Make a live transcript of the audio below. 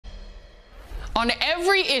On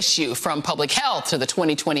every issue, from public health to the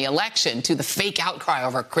 2020 election to the fake outcry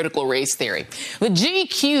over critical race theory, the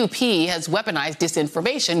GQP has weaponized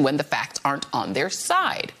disinformation when the facts aren't on their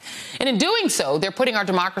side. And in doing so, they're putting our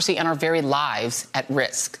democracy and our very lives at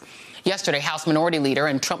risk. Yesterday, House Minority Leader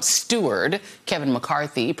and Trump steward Kevin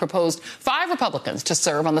McCarthy proposed 5 Republicans to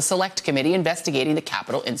serve on the Select Committee investigating the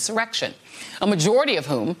Capitol insurrection, a majority of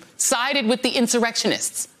whom sided with the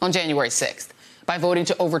insurrectionists on January 6th. By voting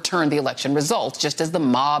to overturn the election results, just as the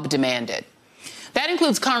mob demanded. That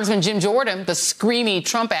includes Congressman Jim Jordan, the screamy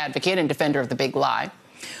Trump advocate and defender of the big lie.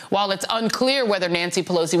 While it's unclear whether Nancy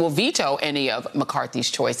Pelosi will veto any of McCarthy's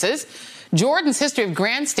choices, Jordan's history of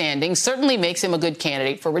grandstanding certainly makes him a good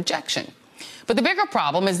candidate for rejection. But the bigger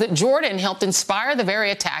problem is that Jordan helped inspire the very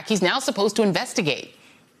attack he's now supposed to investigate.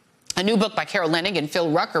 A new book by Carol Leonnig and Phil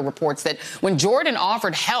Rucker reports that when Jordan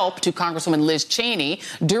offered help to Congresswoman Liz Cheney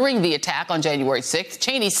during the attack on January 6th,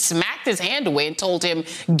 Cheney smacked his hand away and told him,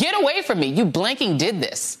 "Get away from me, you blanking did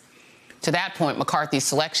this." To that point, McCarthy's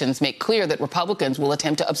selections make clear that Republicans will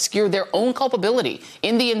attempt to obscure their own culpability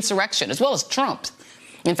in the insurrection, as well as Trump's.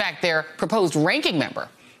 In fact, their proposed ranking member,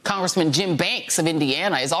 Congressman Jim Banks of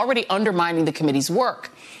Indiana, is already undermining the committee's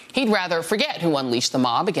work. He'd rather forget who unleashed the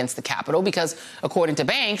mob against the Capitol because, according to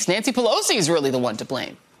Banks, Nancy Pelosi is really the one to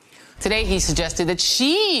blame. Today, he suggested that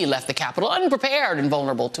she left the Capitol unprepared and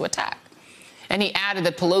vulnerable to attack. And he added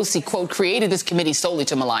that Pelosi, quote, created this committee solely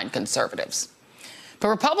to malign conservatives. But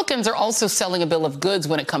Republicans are also selling a bill of goods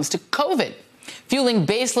when it comes to COVID, fueling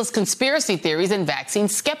baseless conspiracy theories and vaccine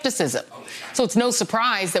skepticism. So it's no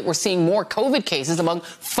surprise that we're seeing more COVID cases among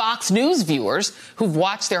Fox News viewers who've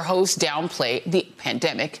watched their hosts downplay the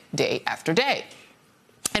pandemic day after day.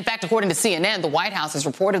 In fact, according to CNN, the White House has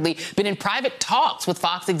reportedly been in private talks with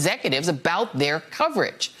Fox executives about their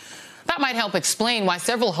coverage. That might help explain why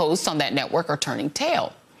several hosts on that network are turning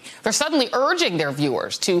tail. They're suddenly urging their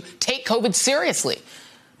viewers to take COVID seriously.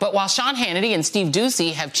 But while Sean Hannity and Steve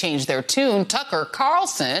Doocy have changed their tune, Tucker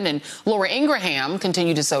Carlson and Laura Ingraham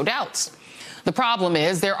continue to sow doubts. The problem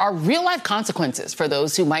is there are real-life consequences for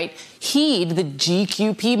those who might heed the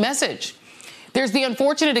GQP message. There's the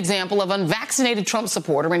unfortunate example of unvaccinated Trump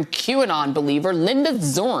supporter and QAnon believer Linda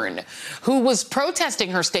Zorn, who was protesting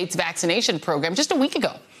her state's vaccination program just a week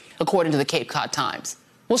ago, according to the Cape Cod Times.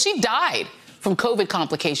 Well, she died from COVID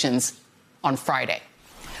complications on Friday.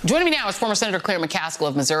 Joining me now is former Senator Claire McCaskill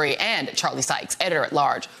of Missouri and Charlie Sykes,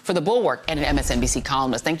 editor-at-large for The Bulwark and an MSNBC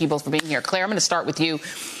columnist. Thank you both for being here. Claire, I'm going to start with you.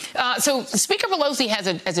 So Speaker Pelosi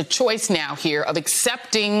has a choice now here of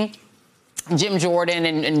accepting Jim Jordan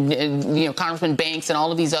and you know, Congressman Banks and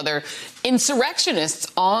all of these other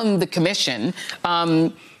insurrectionists on the commission,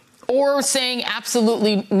 or saying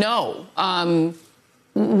absolutely no.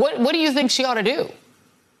 What do you think she ought to do?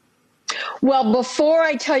 Well, before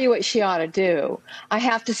I tell you what she ought to do, I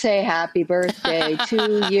have to say happy birthday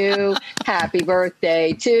to you. Happy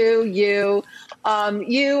birthday to you.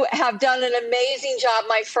 You have done an amazing job,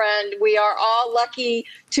 my friend. We are all lucky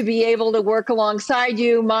to be able to work alongside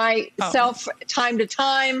you. Myself, time to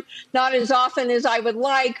time, not as often as I would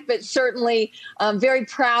like, but certainly very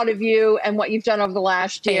proud of you and what you've done over the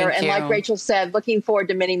last year. Thank and you. like Rachel said, looking forward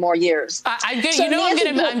to many more years. I'm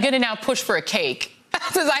going to now push for a cake.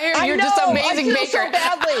 Because I hear you're just an amazing baker. I feel so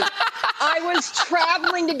badly. I was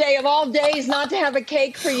traveling today of all days not to have a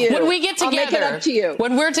cake for you. When we get together, I'll make it up to you.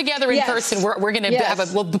 When we're together in person, we're going to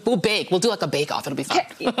have we'll bake. We'll do like a bake-off. It'll be fun.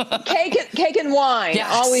 Cake and wine, yes.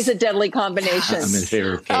 Always a deadly combination. I'm in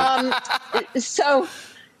favor of cake. So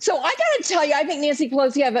I got to tell you, I think Nancy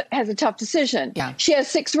Pelosi has a tough decision. Yeah. She has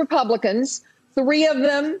 6 Republicans. 3 of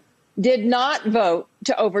them did not vote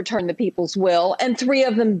to overturn the people's will, and 3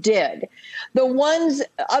 of them did. The ones,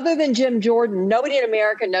 other than Jim Jordan, nobody in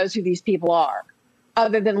America knows who these people are,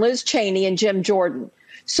 other than Liz Cheney and Jim Jordan.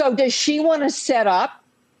 So does she want to set up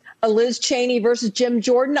a Liz Cheney versus Jim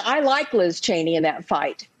Jordan? I like Liz Cheney in that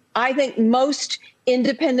fight. I think most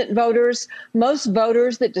independent voters, most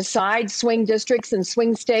voters that decide swing districts and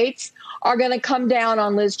swing states are going to come down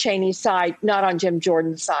on Liz Cheney's side, not on Jim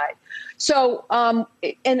Jordan's side. So,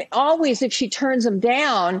 and always if she turns them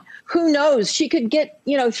down, who knows? She could get,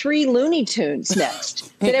 3 Looney Tunes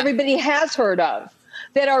next that everybody has heard of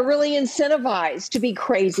that are really incentivized to be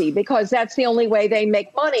crazy because that's the only way they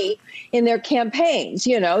make money in their campaigns.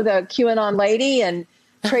 The QAnon lady and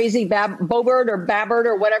crazy Bobert or Babbert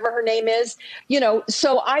or whatever her name is,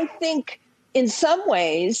 So I think in some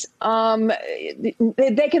ways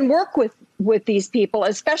they can work with these people,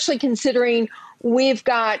 especially considering we've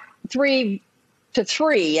got 3 to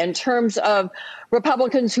 3 in terms of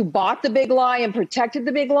Republicans who bought the big lie and protected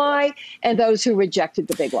the big lie and those who rejected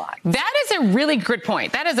the big lie. That is a really good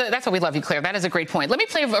point. That's why we love you, Claire. That is a great point. Let me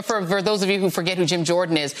play for those of you who forget who Jim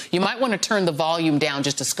Jordan is. You might want to turn the volume down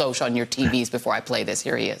just a skosh on your TVs before I play this.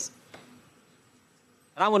 Here he is.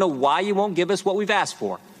 And I want to know why you won't give us what we've asked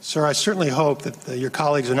for. Sir, I certainly hope that your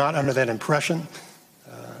colleagues are not under that impression.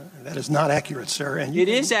 That is not accurate, sir. And it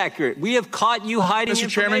is accurate. We have caught you hiding Mr. information.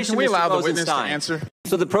 Chairman, can we allow the witness to Rosenstein. answer?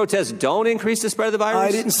 So the protests don't increase the spread of the virus?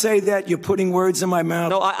 I didn't say that. You're putting words in my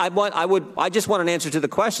mouth. No, I just want an answer to the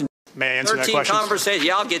question. May I answer that 13 question? conversations.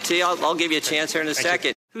 Yeah, I'll get to you. I'll give you a chance here in a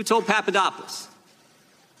second. Who told Papadopoulos?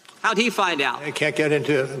 How'd he find out? I can't get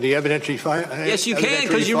into the evidentiary Yes, you can,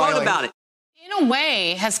 because you wrote about it. In a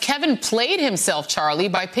way, has Kevin played himself, Charlie,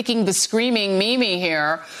 by picking the screaming Mimi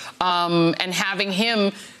here and having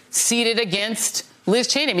him seated against Liz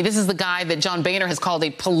Cheney? I mean, this is the guy that John Boehner has called a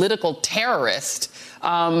political terrorist.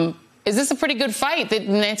 Is this a pretty good fight that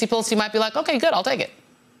Nancy Pelosi might be like, OK, good, I'll take it?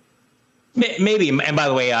 Maybe. And by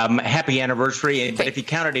the way, happy anniversary. But if you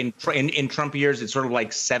count it in Trump years, it's sort of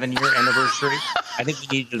like 7-year anniversry. I think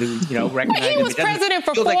we need to, recognize he was president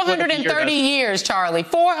for 430 years, Charlie.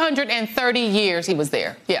 430 years he was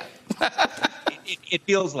there. Yeah. It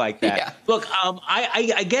feels like that. Yeah. Look,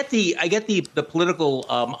 I get the political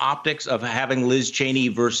optics of having Liz Cheney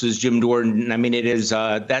versus Jim Jordan. I mean,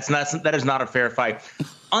 that is not a fair fight.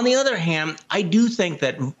 On the other hand, I do think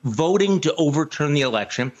that voting to overturn the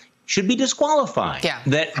election should be disqualifying. Yeah.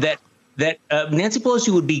 That Nancy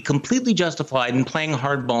Pelosi would be completely justified in playing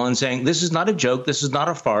hardball and saying, this is not a joke, this is not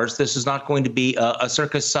a farce, this is not going to be a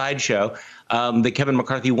circus sideshow that Kevin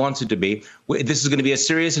McCarthy wants it to be. This is going to be a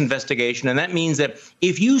serious investigation. And that means that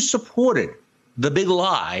if you supported the big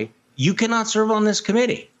lie, you cannot serve on this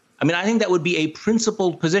committee. I mean, I think that would be a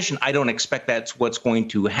principled position. I don't expect that's what's going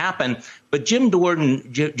to happen. But Jim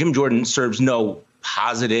Jordan serves no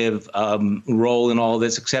positive role in all of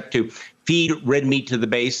this except to feed red meat to the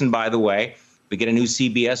base. And by the way, we get a new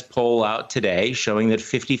CBS poll out today showing that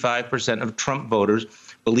 55% of Trump voters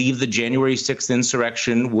believe the January 6th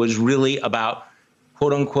insurrection was really about,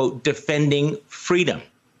 quote unquote, defending freedom.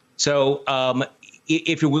 So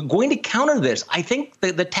if you're going to counter this, I think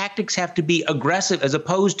that the tactics have to be aggressive as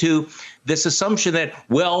opposed to this assumption that,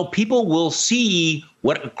 well, people will see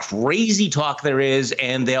what crazy talk there is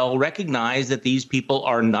and they'll recognize that these people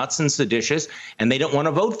are nuts and seditious and they don't want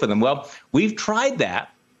to vote for them. Well, we've tried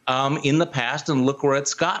that in the past and look where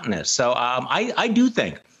it's gotten us. So I do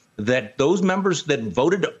think that those members that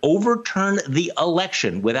voted to overturn the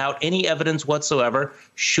election without any evidence whatsoever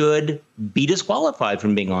should be disqualified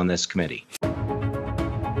from being on this committee.